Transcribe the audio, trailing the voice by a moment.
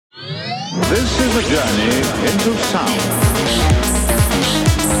This is a journey into sound.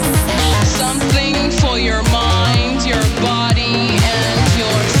 Something for your mind, your body, and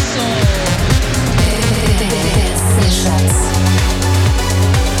your soul.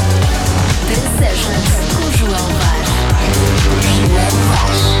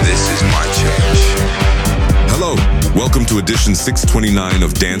 This is my change. Hello, welcome to edition 629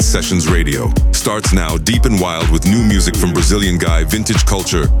 of Dance Sessions Radio. Starts now, deep and wild with new music from Brazilian guy Vintage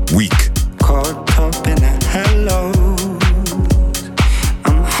Culture, Week. Caught up in a hello.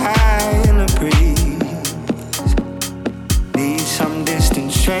 I'm high in the breeze. Need some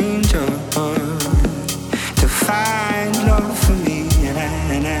distant stranger to find love for me.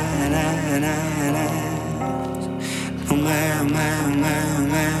 Oh man.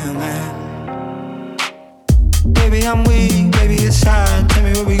 Baby, I'm weak. Baby, it's hard. Tell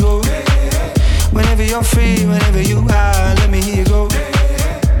me where we go. Whenever you're free, whenever you are, let me hear you go.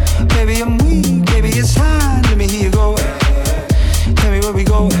 Baby, I'm weak, baby, it's hard. Let me hear you go. Tell me where we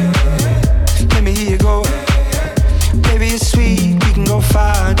go. Let me hear you go. Baby, it's sweet, we can go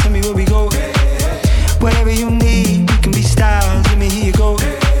far. Tell me where we go. Whatever you need, we can be stars. Let me hear you go.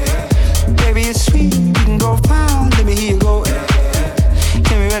 Baby, it's sweet, we can go far. Let me hear you go.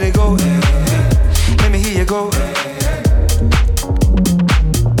 Tell me where to go. Let me hear you go.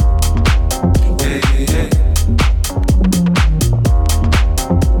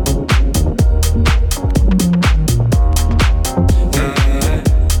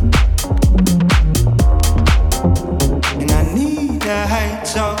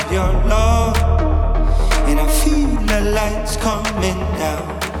 Of your love, and I feel the lights coming down,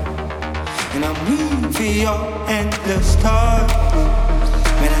 and I'm waiting for your endless touch.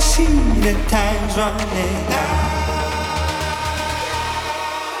 When I see the time's running out,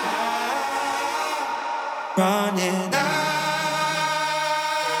 running out.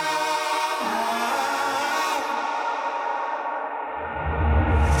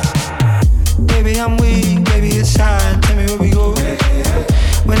 Baby, I'm weak, baby, it's hard. Tell me where we go.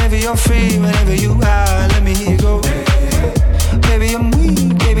 Whenever you're free, whenever you are, let me hear you go. Baby, I'm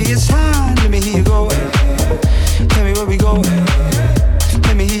weak, baby, it's hard, let me hear you go. Tell me where we go.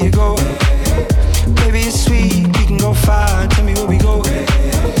 Let me hear you go. Baby, it's sweet, we can go far. Tell me where we go.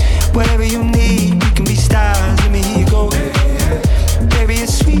 Whatever you need, we can be stars. Let me hear you go. Baby,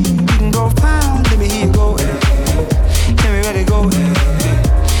 it's sweet, we can go far. Let me hear you go. Tell me where to go.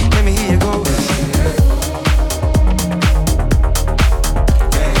 Let me hear you go.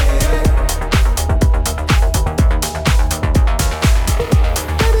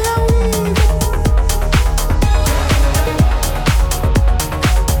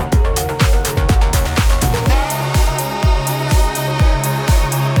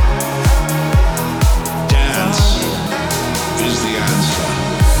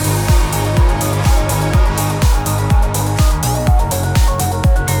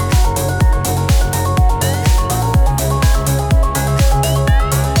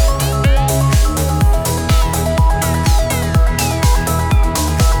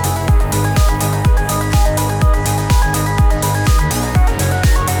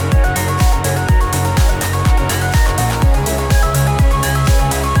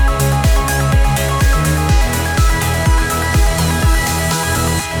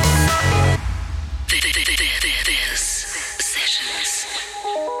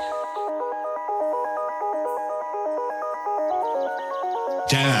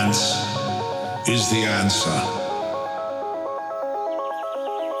 Dance is the answer.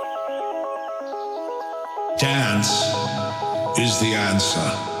 Dance is the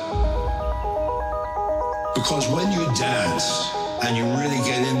answer. Because when you dance and you really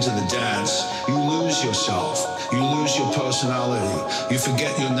get into the dance, you lose yourself. You lose your personality. You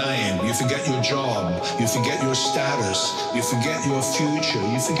forget your name. You forget your job. You forget your status. You forget your future.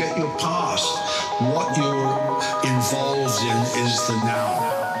 You forget your past. What you're involved in is the now.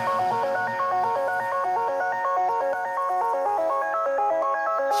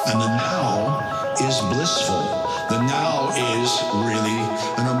 And the now is blissful. The now is really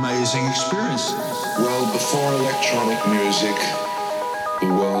an amazing experience. Well, before electronic music, the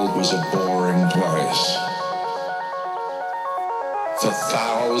world was a boring place. For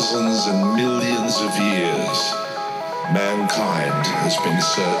thousands and millions of years, mankind has been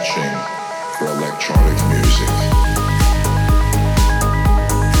searching for electronic music.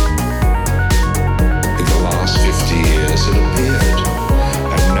 In the last 50 years, it appeared,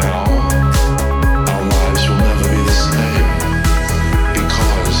 and now our lives will never be the same,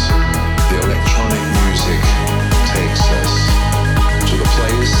 because the electronic music takes us to the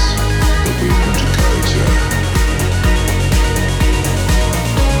place that we want to go to.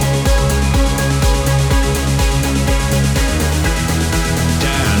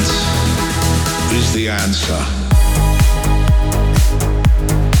 answer.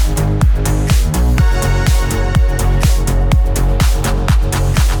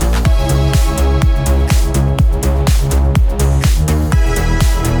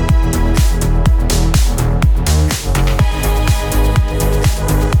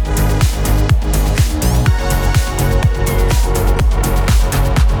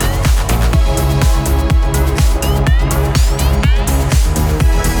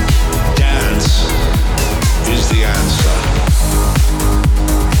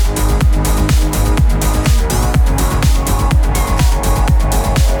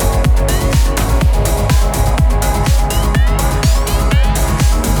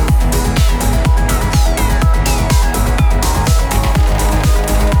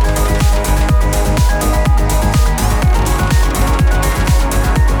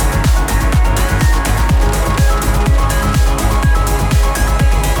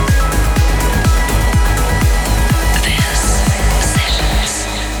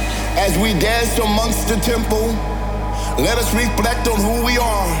 The temple, let us reflect on who we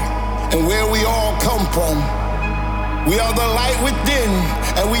are and where we all come from. We are the light within,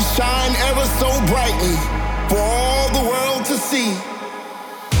 and we shine ever so brightly for all the world to see.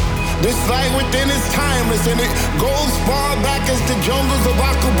 This light within is timeless, and it goes far back as the jungles of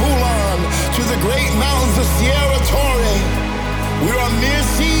Akabulan to the great mountains of Sierra Torre. We are mere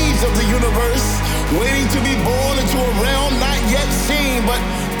seeds of the universe, waiting to be born into a realm not yet seen, but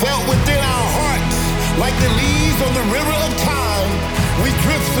felt within our hearts. Like the leaves on the river of time, we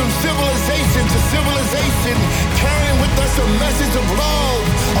drift from civilization to civilization, carrying with us a message of love,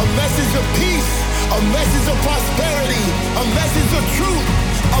 a message of peace, a message of prosperity, a message of truth,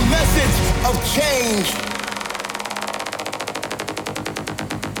 a message of change.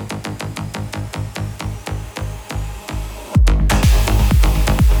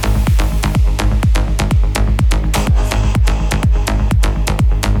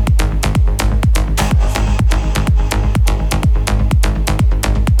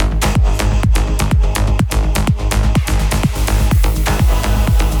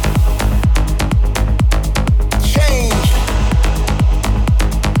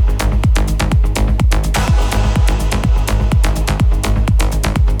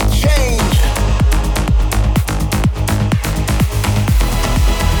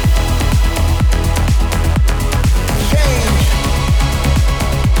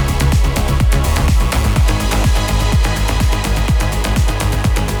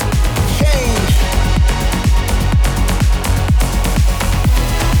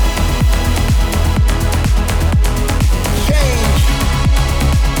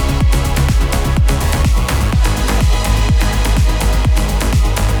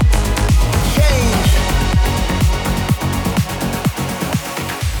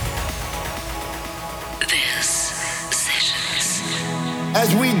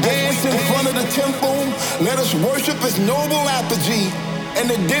 As we dance in front of the temple, let us worship its noble apogee and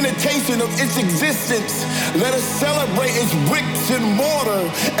the denotation of its existence. Let us celebrate its bricks and mortar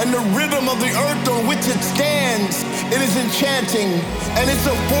and the rhythm of the earth on which it stands. It is enchanting, and it's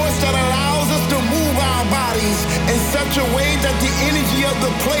a force that allows us to move our bodies in such a way that the energy of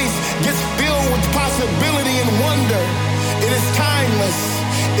the place gets filled with possibility and wonder. It is timeless,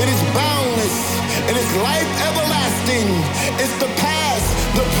 it is boundless, it is life everlasting. It's the past,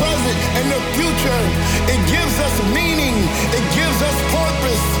 the present, and the future. It gives us meaning, it gives us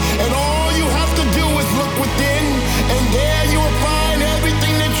purpose, and all you have to do is look within, and there you will find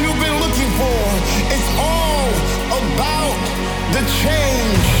everything that you've been looking for. It's all about the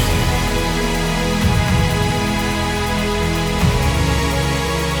change.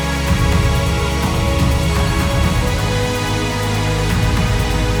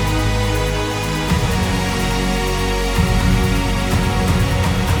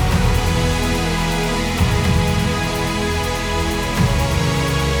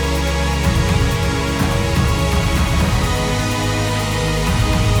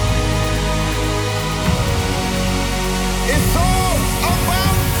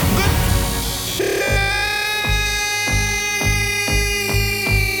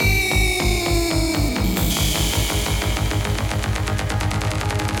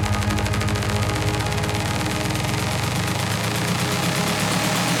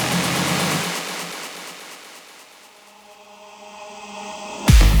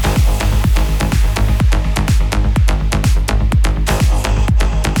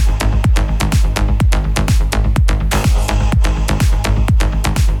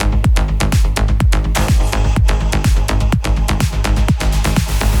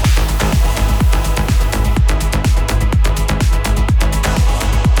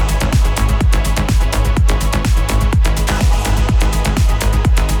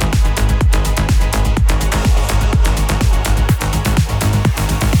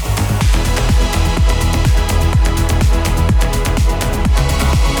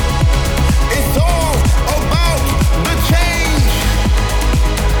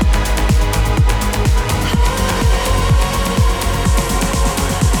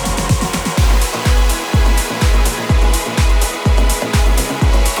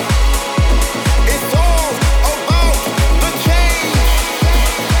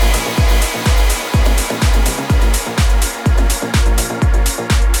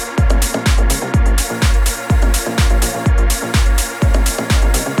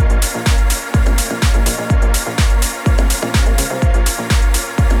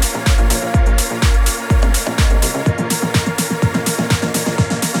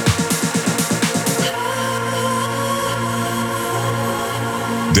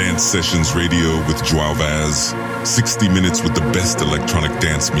 Dance Sessions Radio with Joao Vaz. 60 minutes with the best electronic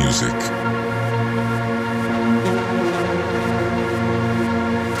dance music.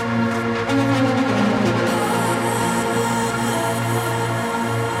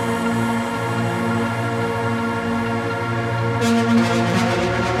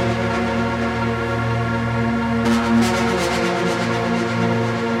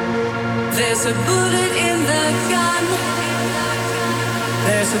 There's a bullet in the gun.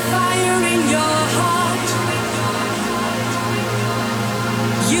 There's a fire in your heart.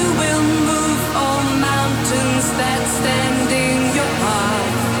 You will move all mountains that stand in your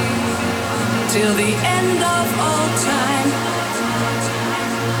path. Till the end of all time,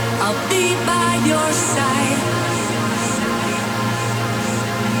 I'll be by your side.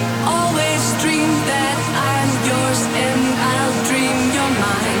 Always dream that I'm yours and I'll dream you're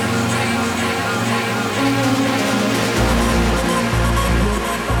mine.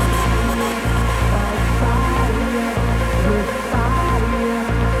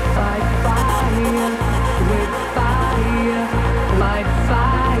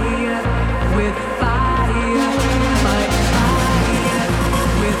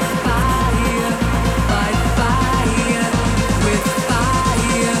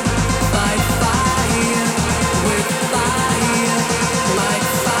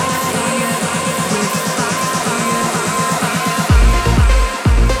 Like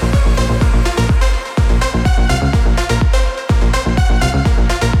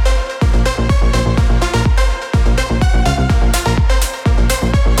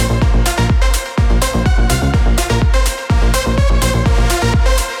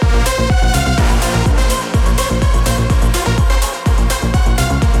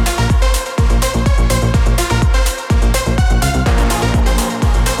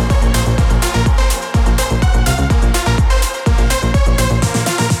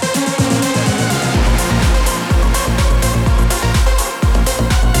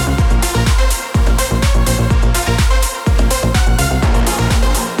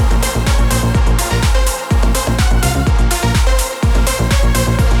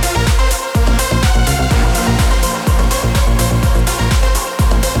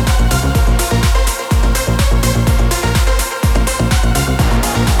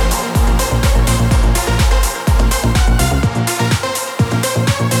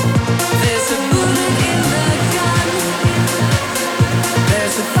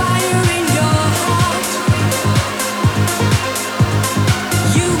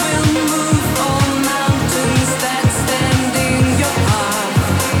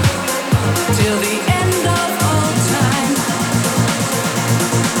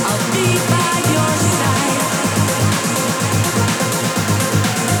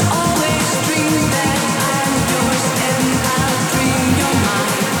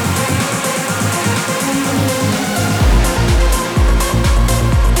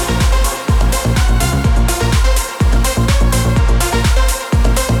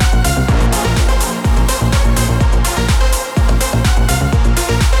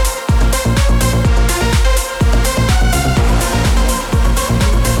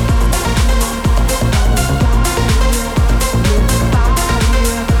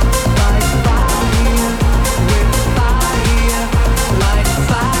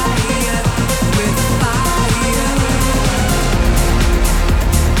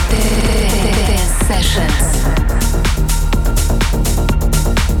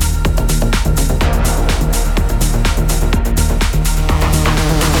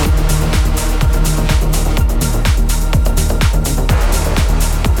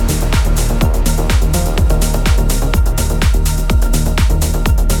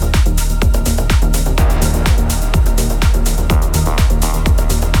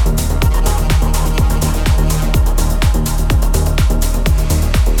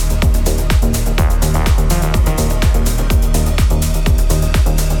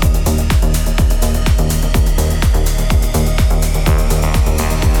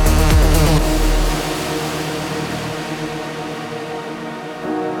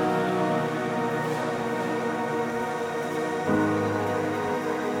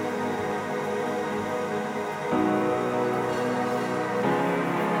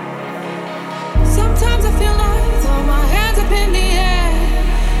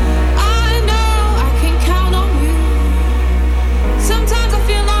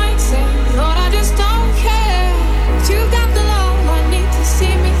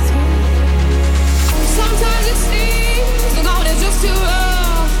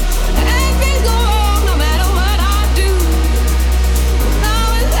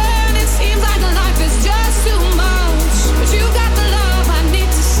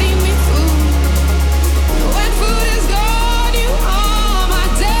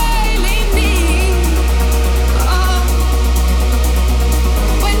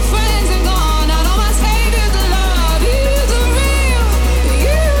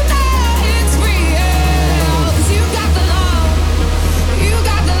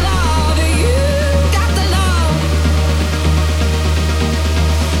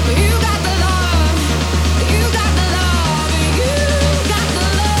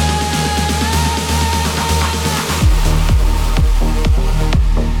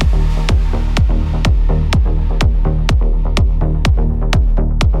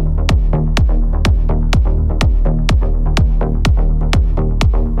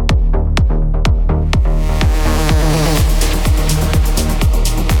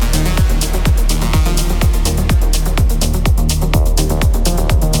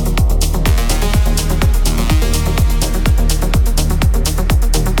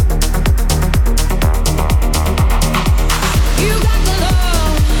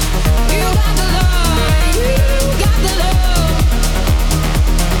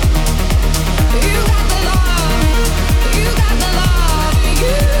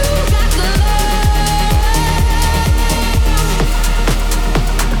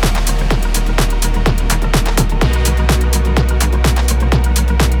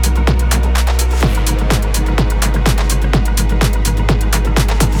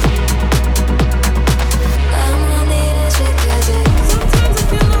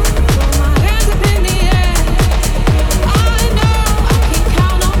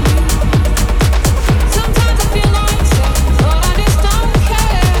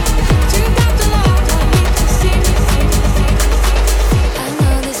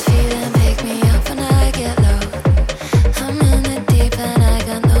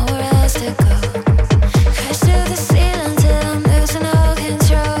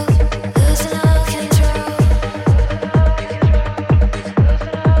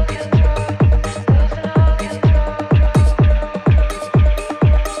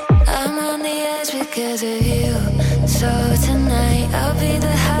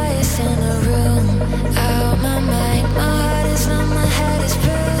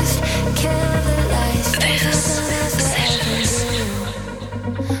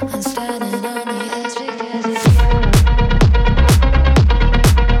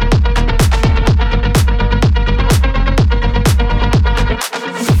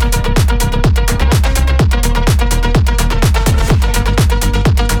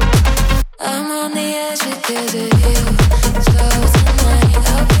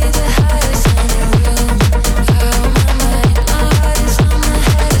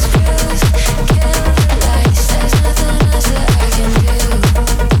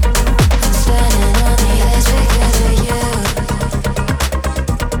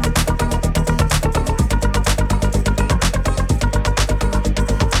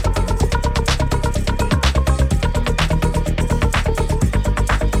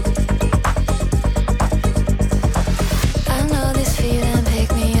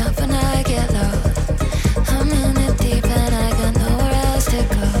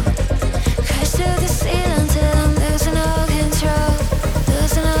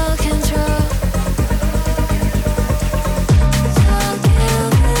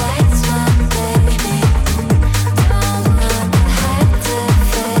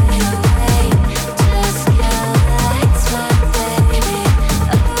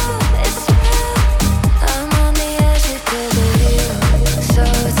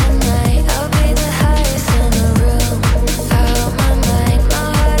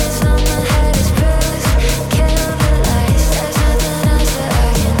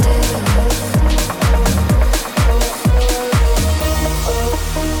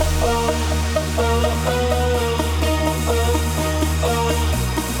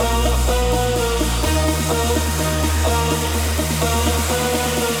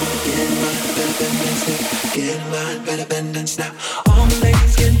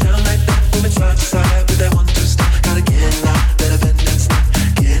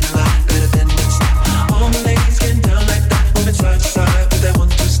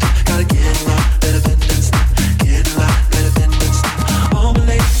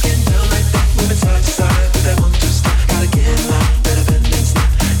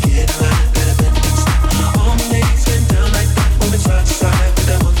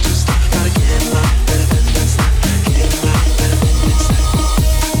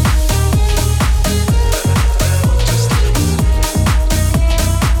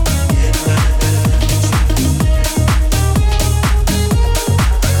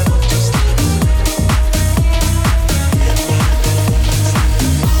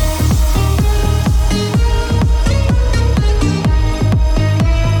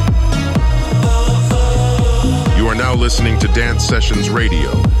listening to Dance Sessions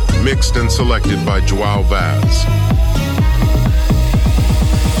Radio, mixed and selected by Joao Vaz.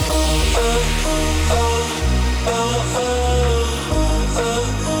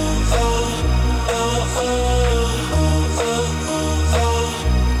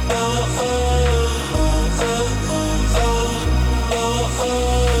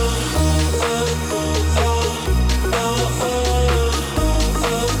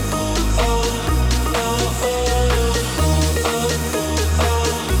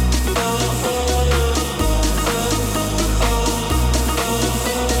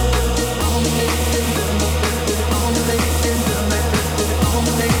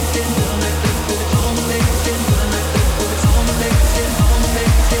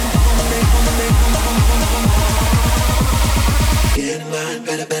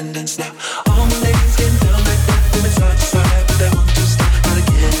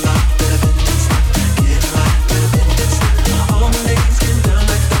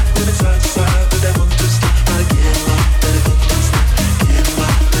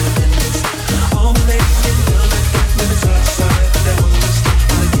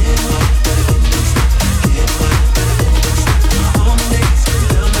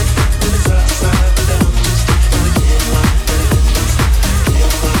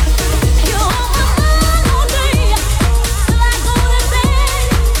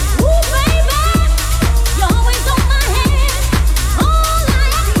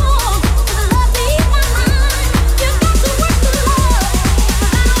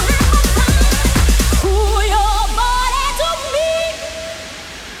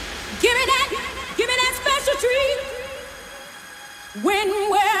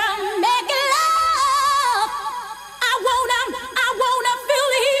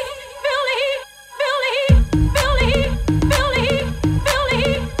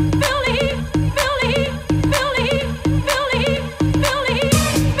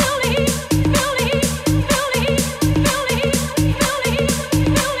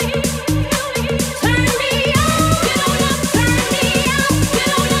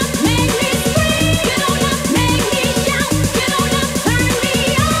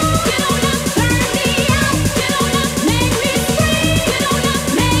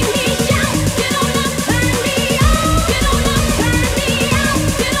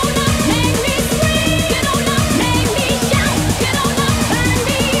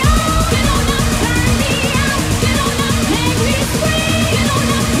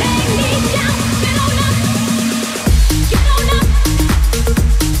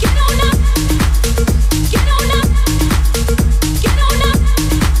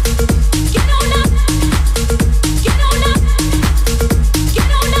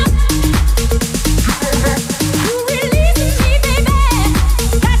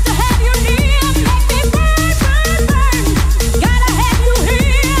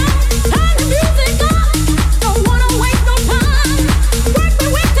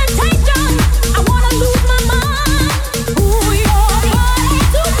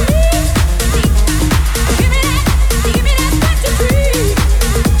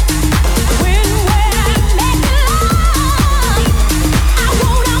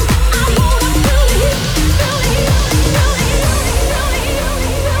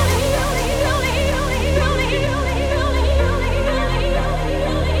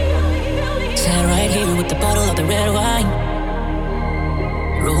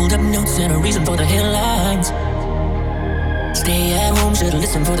 Rolled up notes and a reason for the headlines. Stay at home, should've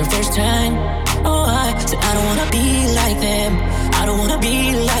listened for the first time. Oh, I said I don't wanna be like them. I don't wanna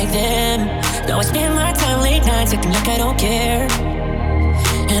be like them. Now I spend my time late nights acting like I don't care.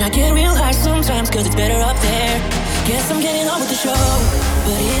 And I get real high sometimes cause it's better up there. Guess I'm getting on with the show,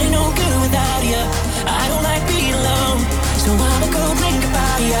 but it ain't no good without ya. I don't like being alone, so I'ma go drink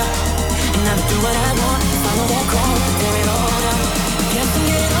about ya. And I'ma do what I want, follow that crowd, tear it all up. Guess I'm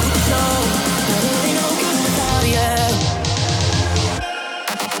getting on with the show, but it ain't no good without ya.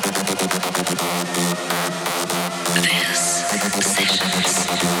 This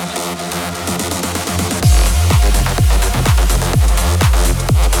Sessions.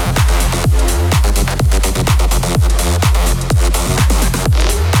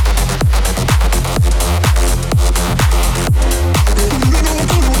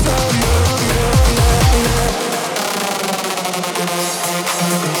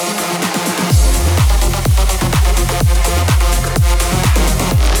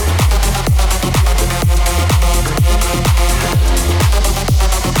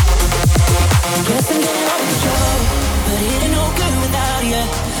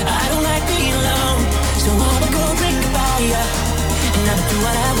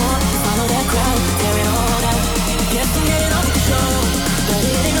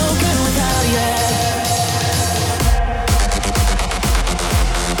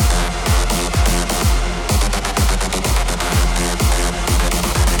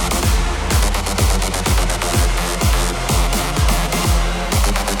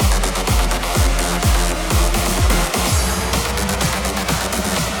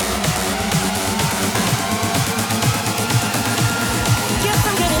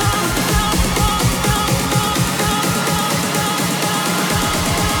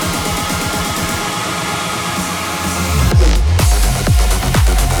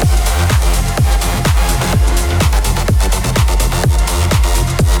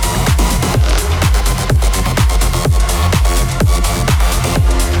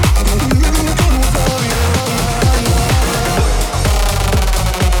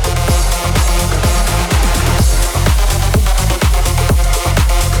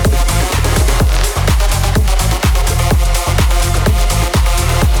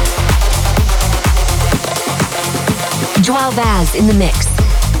 Joao Vaz in the mix.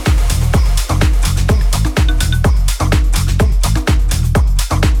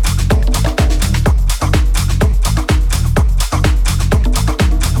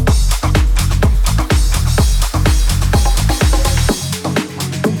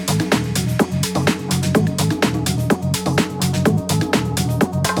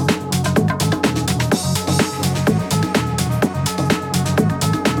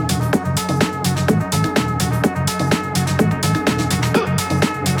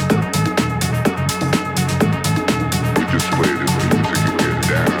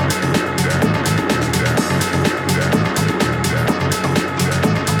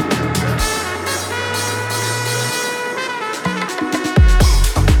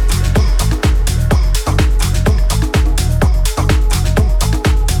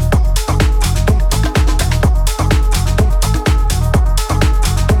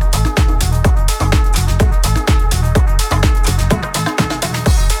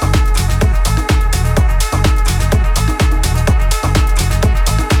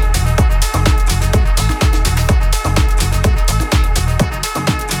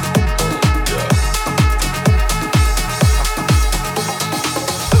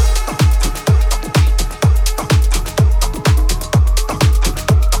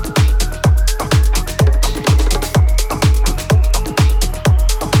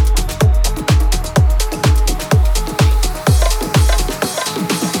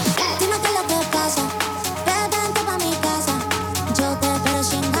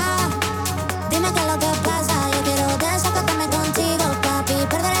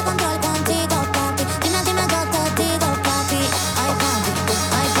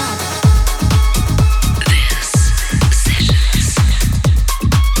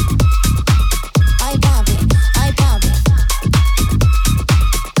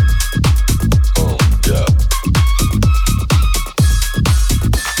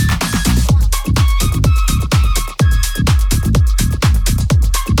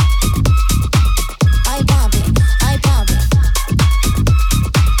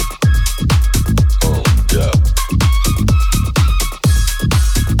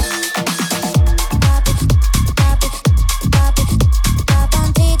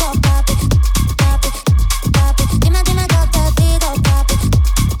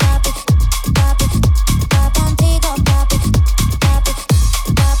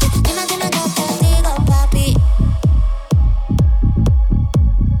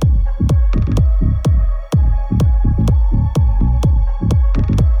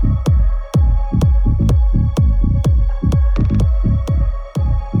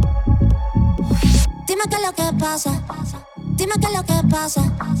 Dime qué es lo que pasa. Dime qué es lo que pasa.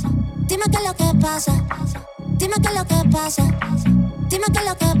 Dime qué es lo que pasa. Dime qué es lo que pasa. Dime qué es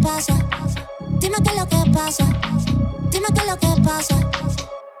lo que pasa. Dime qué es lo que pasa. Dime qué es lo que pasa.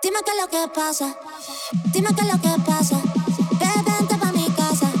 Dime qué es lo que pasa. Dime qué es lo que pasa. Vente pa' mi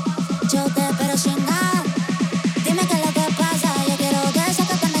casa. Yo te espero sin nada. Dime qué es lo que pasa. Yo quiero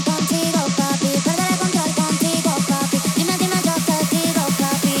desacatarme contigo, papi. Perder el control contigo, papi. Dime, yo te digo,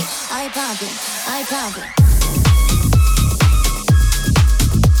 papi. Ay, papi. Ay, papi.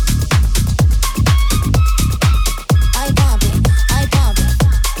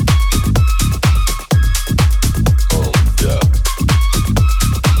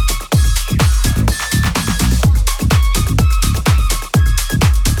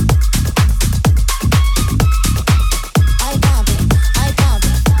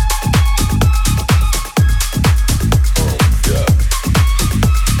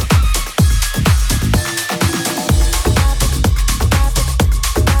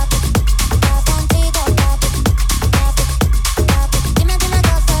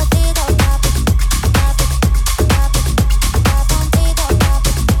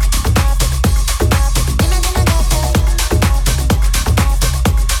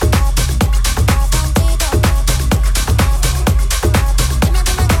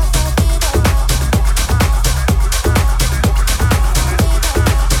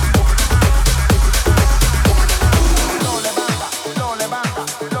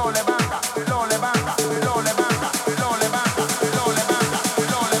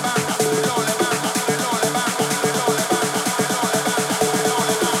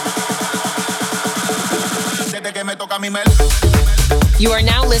 You are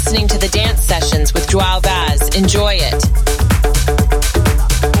now listening to the Dance Sessions with Joao Vaz. Enjoy it.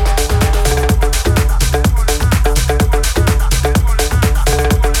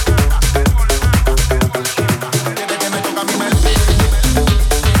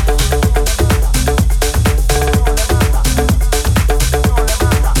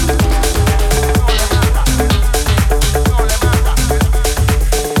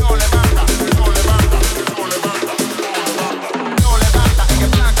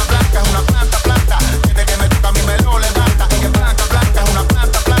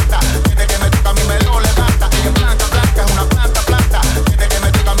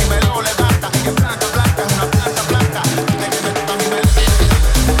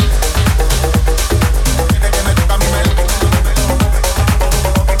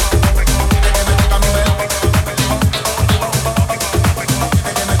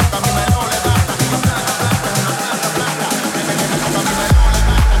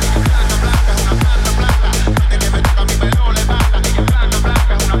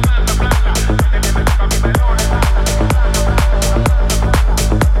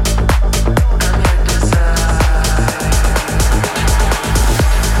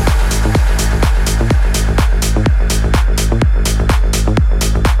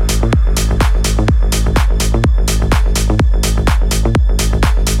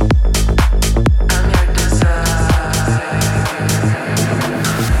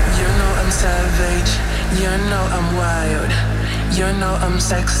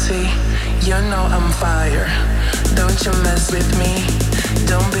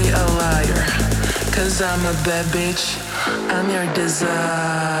 Bad bitch, I'm your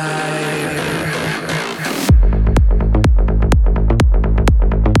desire.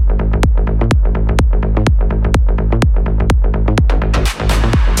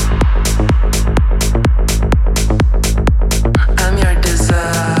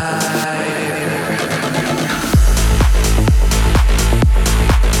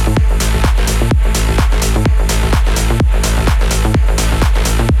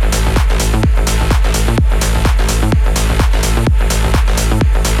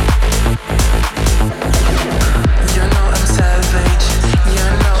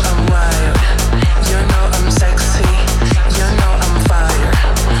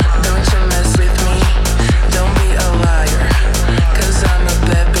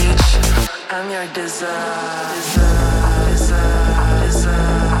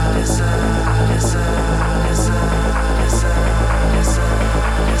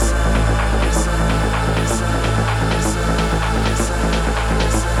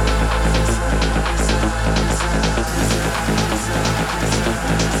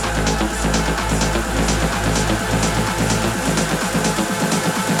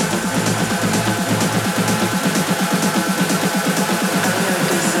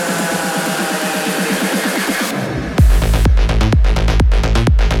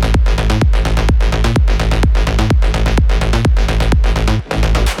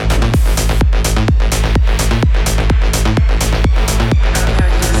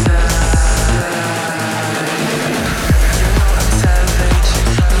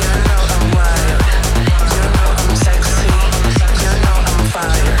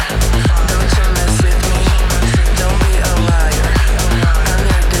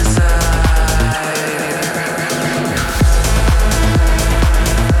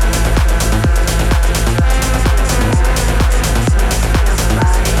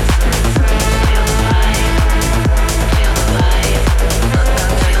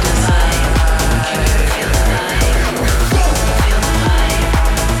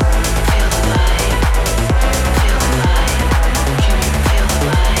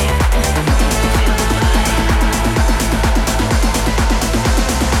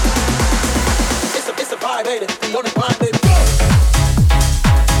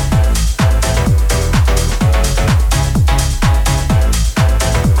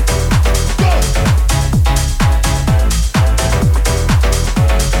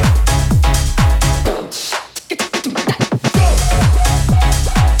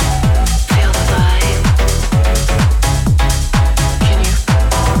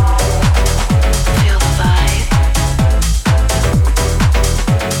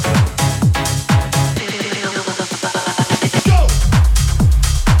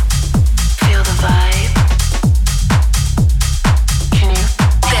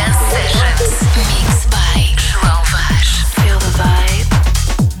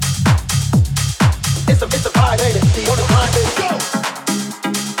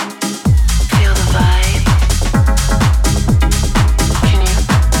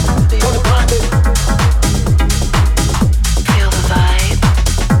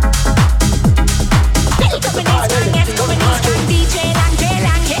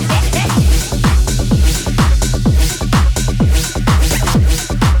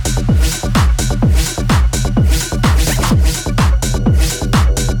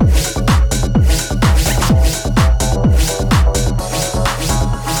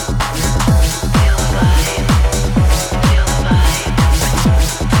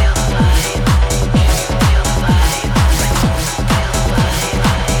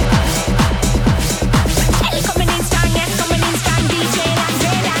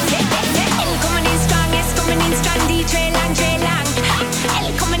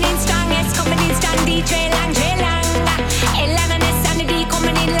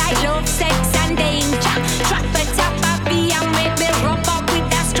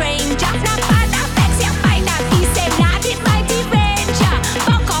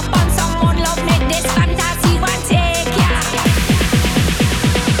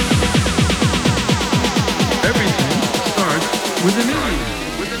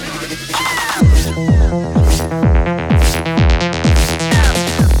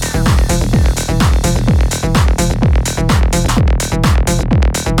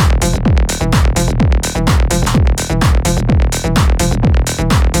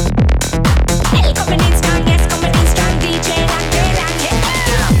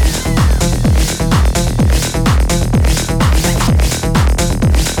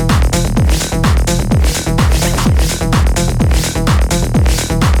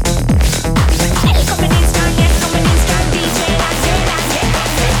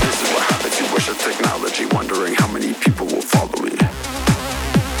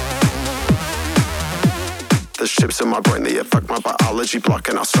 my biology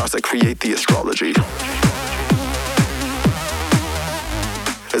blocking out stars that create the astrology.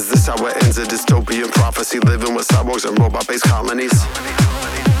 Is this how it ends? A dystopian prophecy, living with cyborgs and robot-based colonies?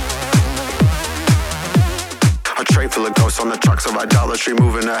 A train full of ghosts on the trucks of idolatry,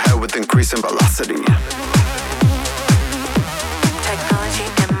 moving ahead with increasing velocity. Technology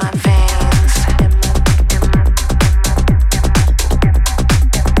in my veins.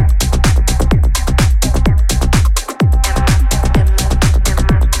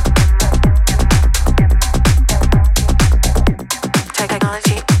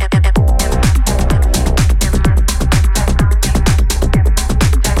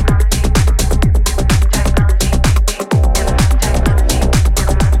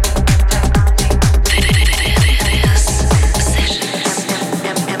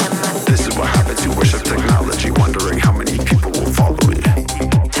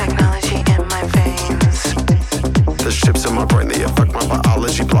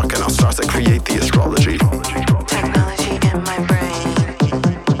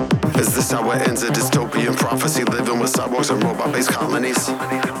 And robot-based colonies.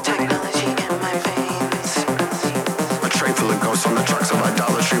 Technology in my veins. A train full of ghosts on the tracks of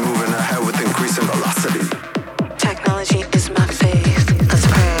idolatry, moving ahead with increasing velocity. Technology is my faith. Let's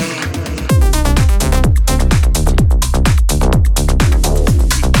pray.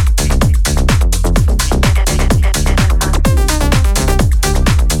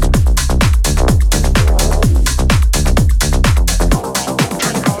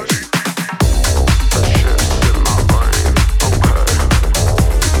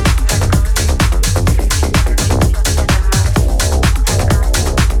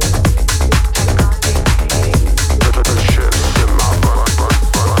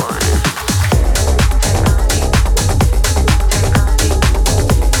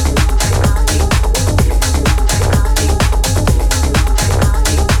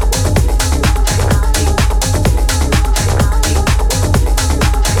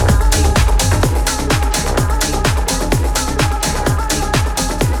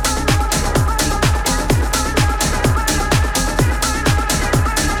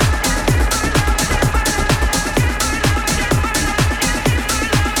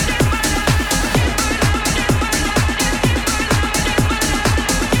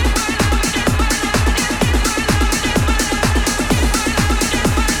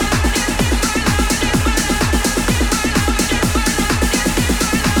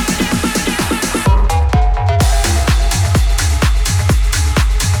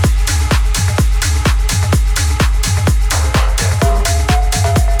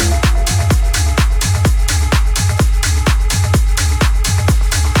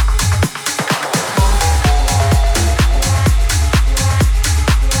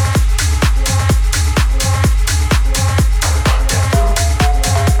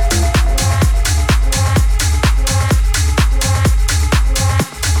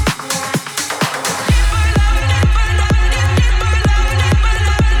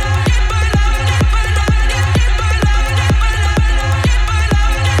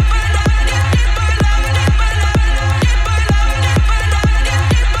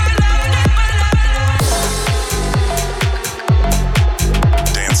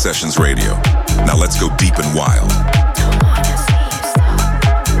 Sessions Radio. Now let's go deep and wild.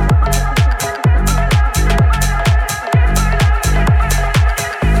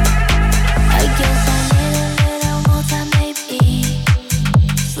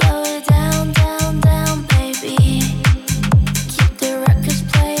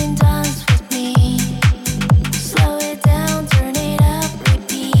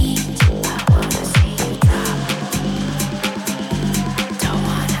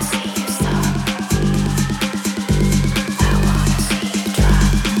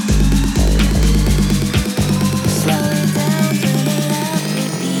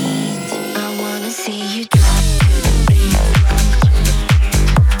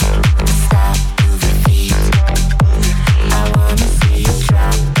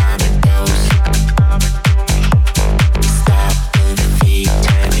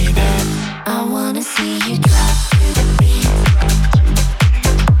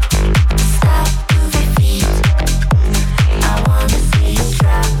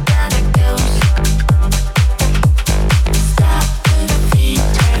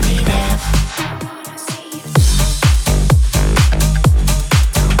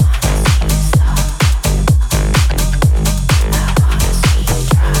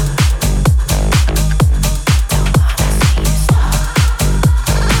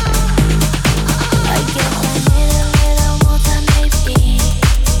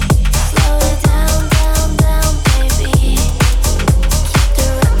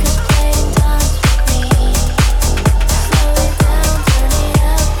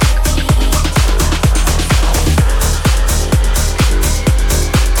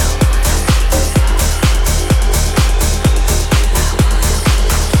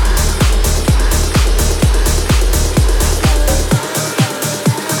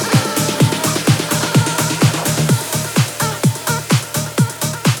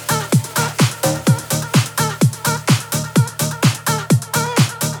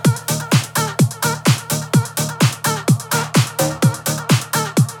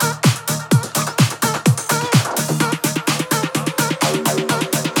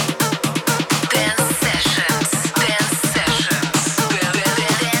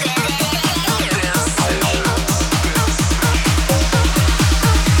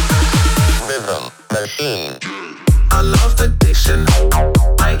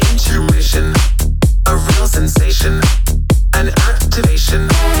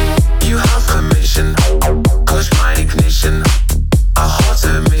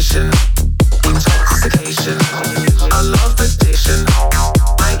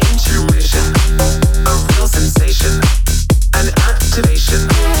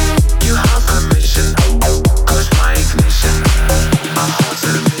 You have permission, push my ignition. My heart's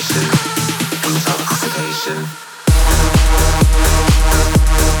on a mission, intoxication.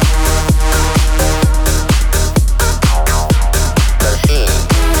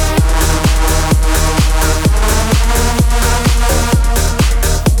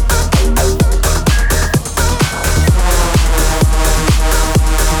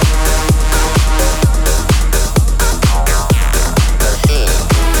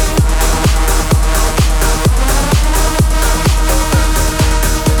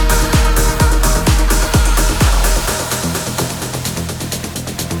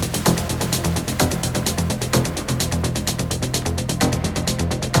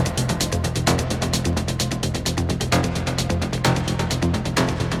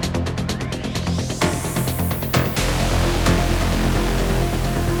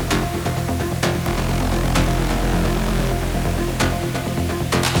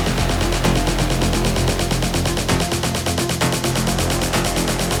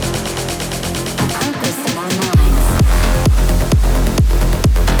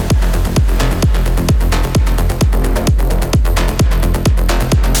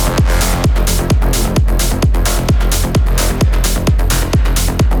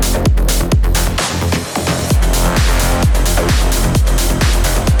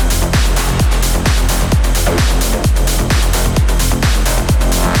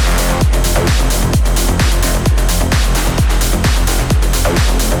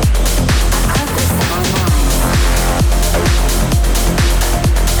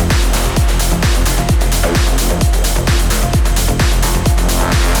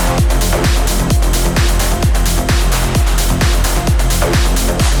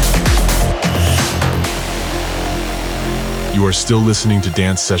 You are still listening to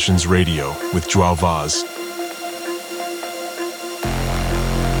Dance Sessions Radio with Joao Vaz.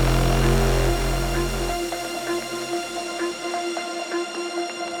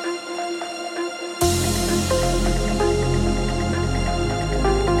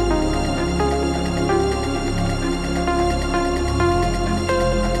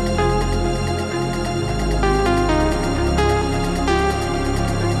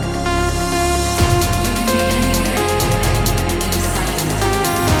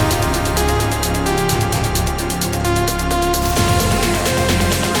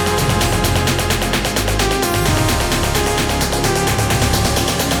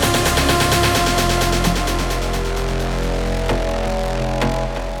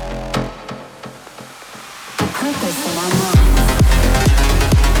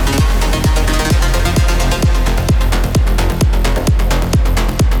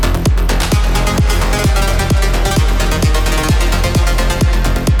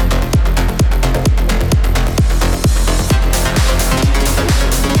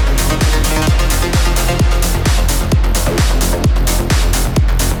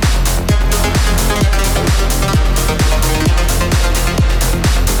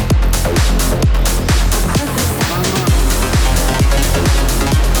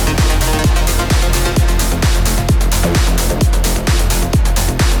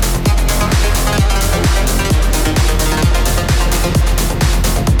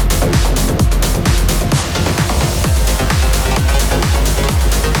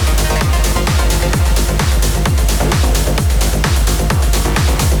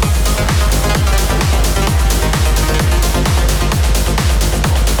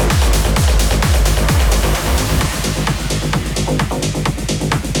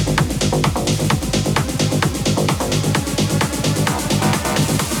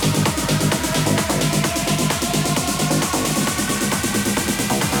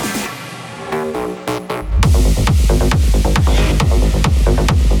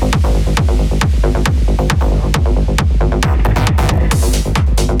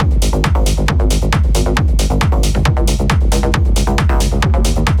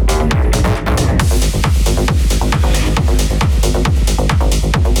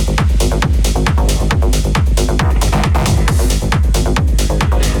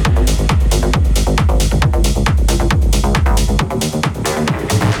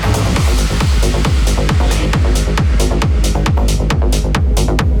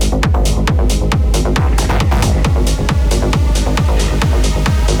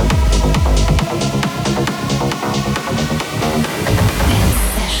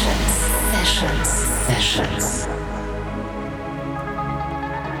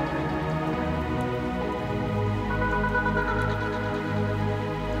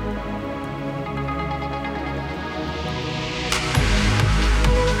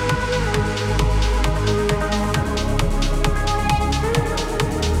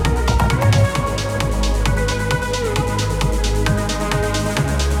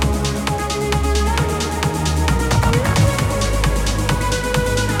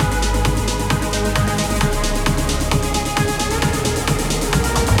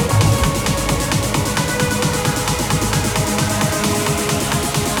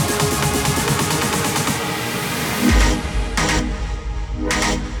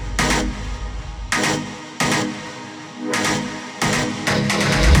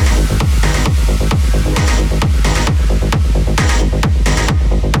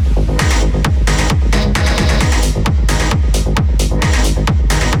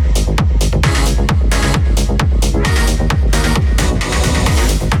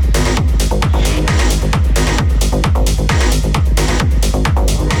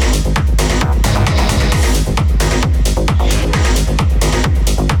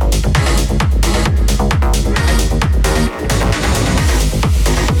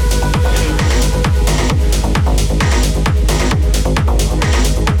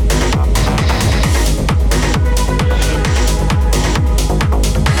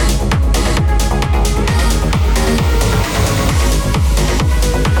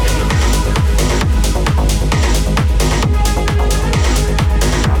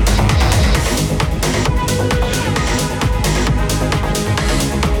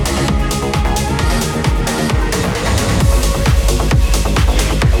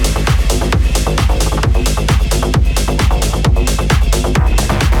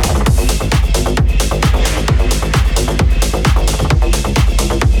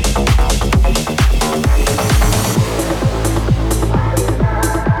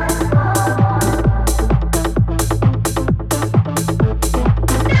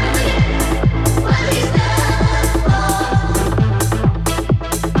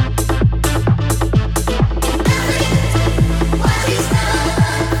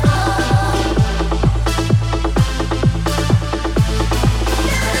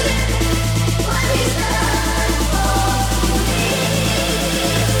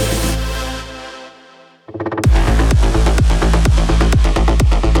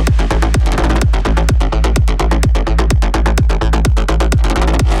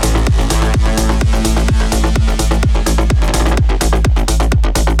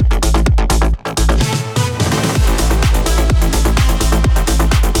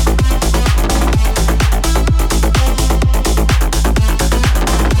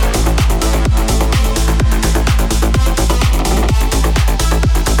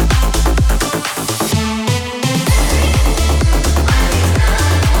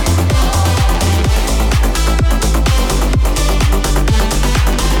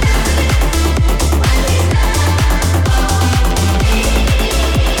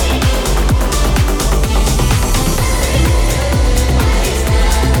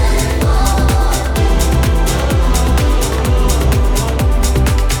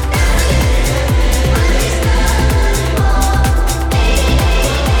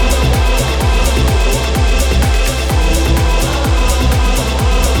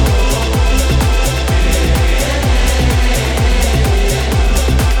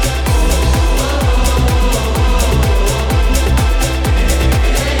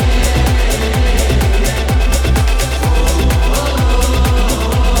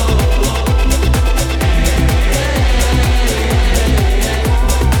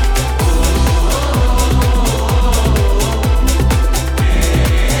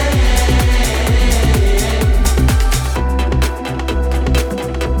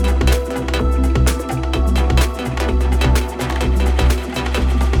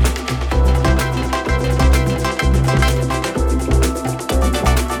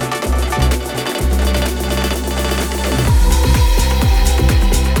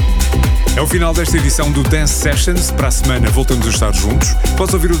 É o final desta edição do Dance Sessions. Para a semana voltamos a estar juntos.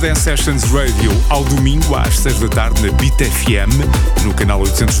 Podes ouvir o Dance Sessions Radio ao domingo às 6 da tarde na Beat FM, no canal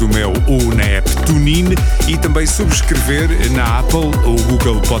 800 do Mel ou na app TuneIn, e também subscrever na Apple ou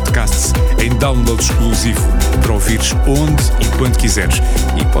Google Podcasts em download exclusivo para ouvires onde e quando quiseres.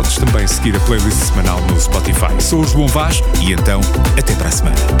 E podes também seguir a playlist semanal no Spotify. Sou o João Vaz e então até para a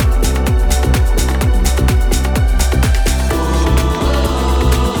semana.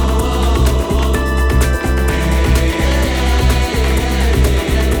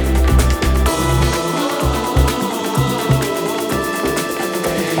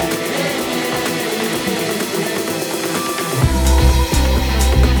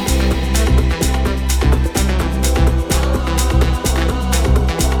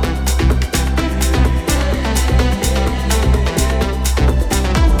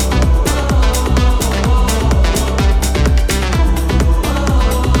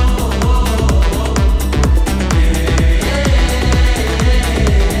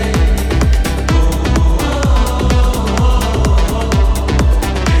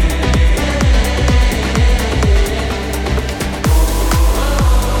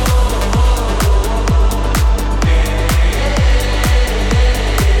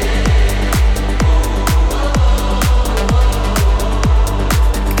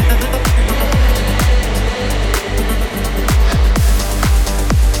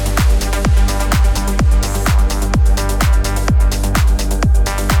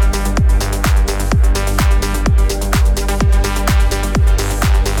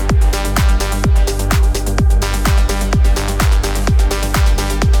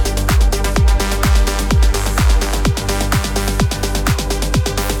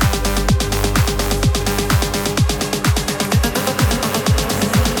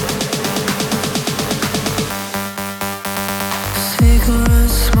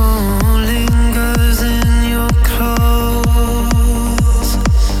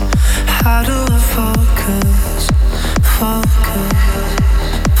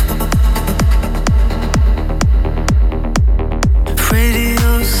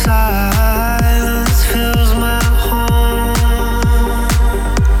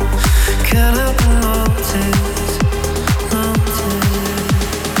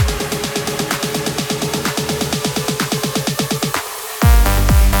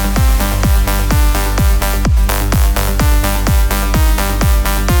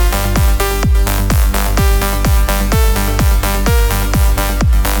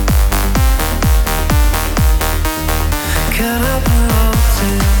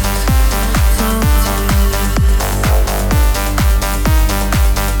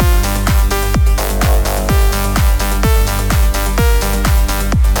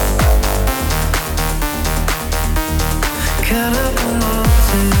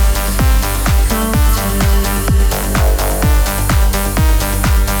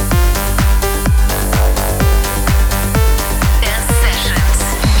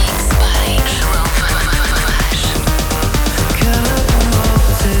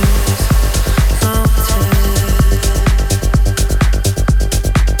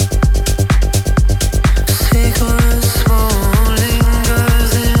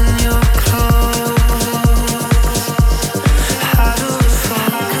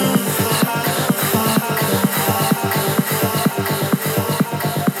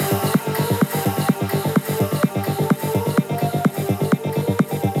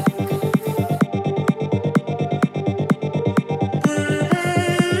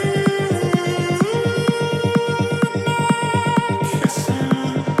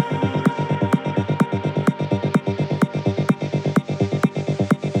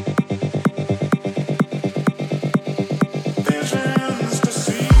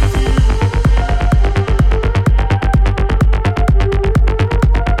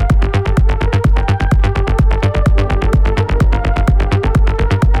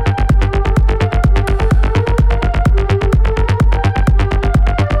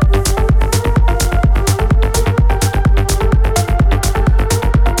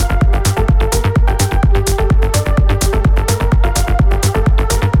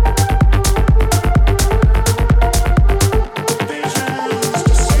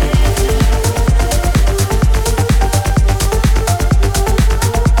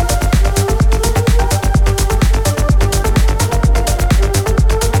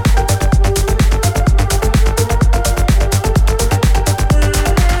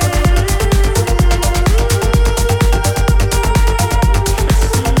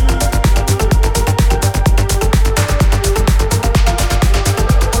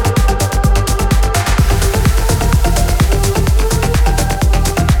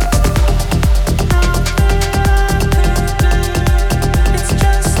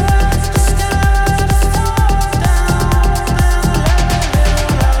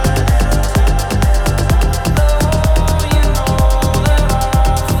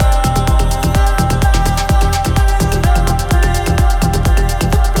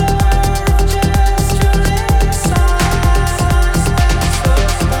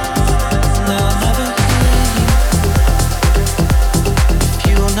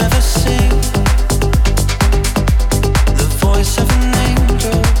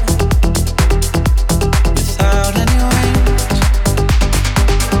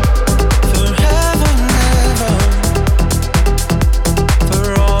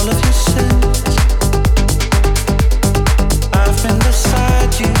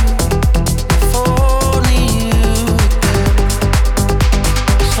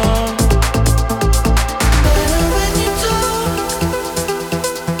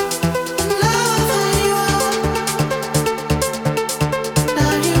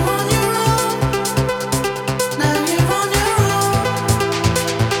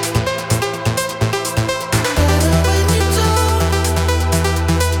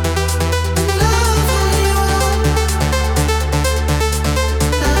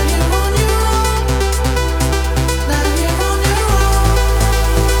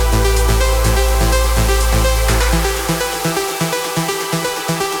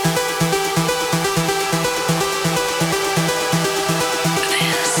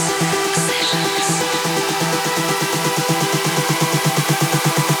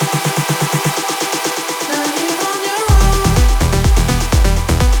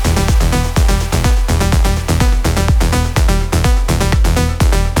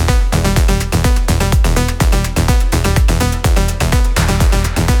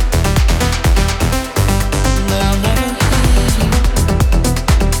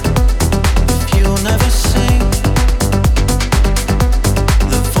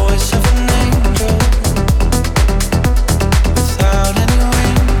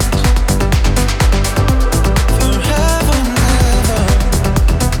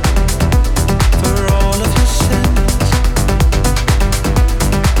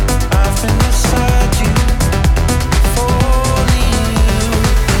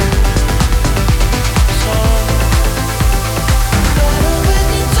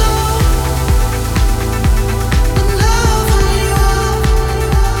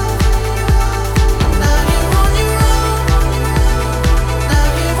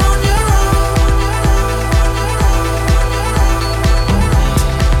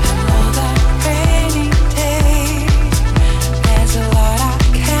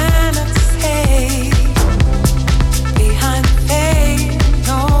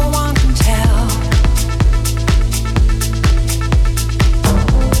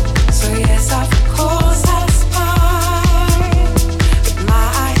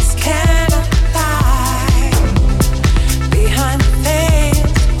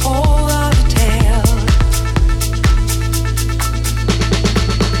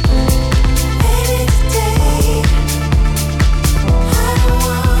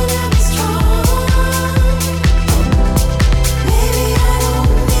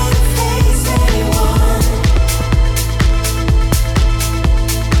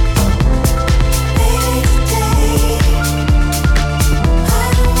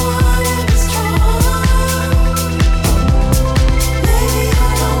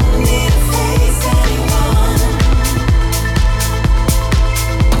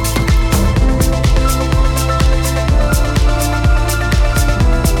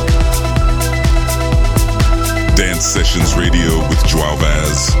 Sessions Radio with Joao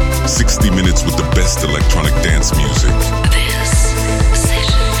Vaz. 60 minutes with the best electronic dance music.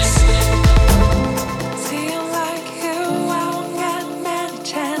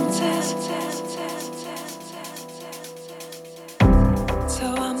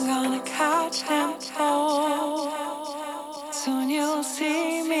 Soon you'll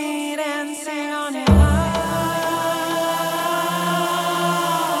see me dancing on your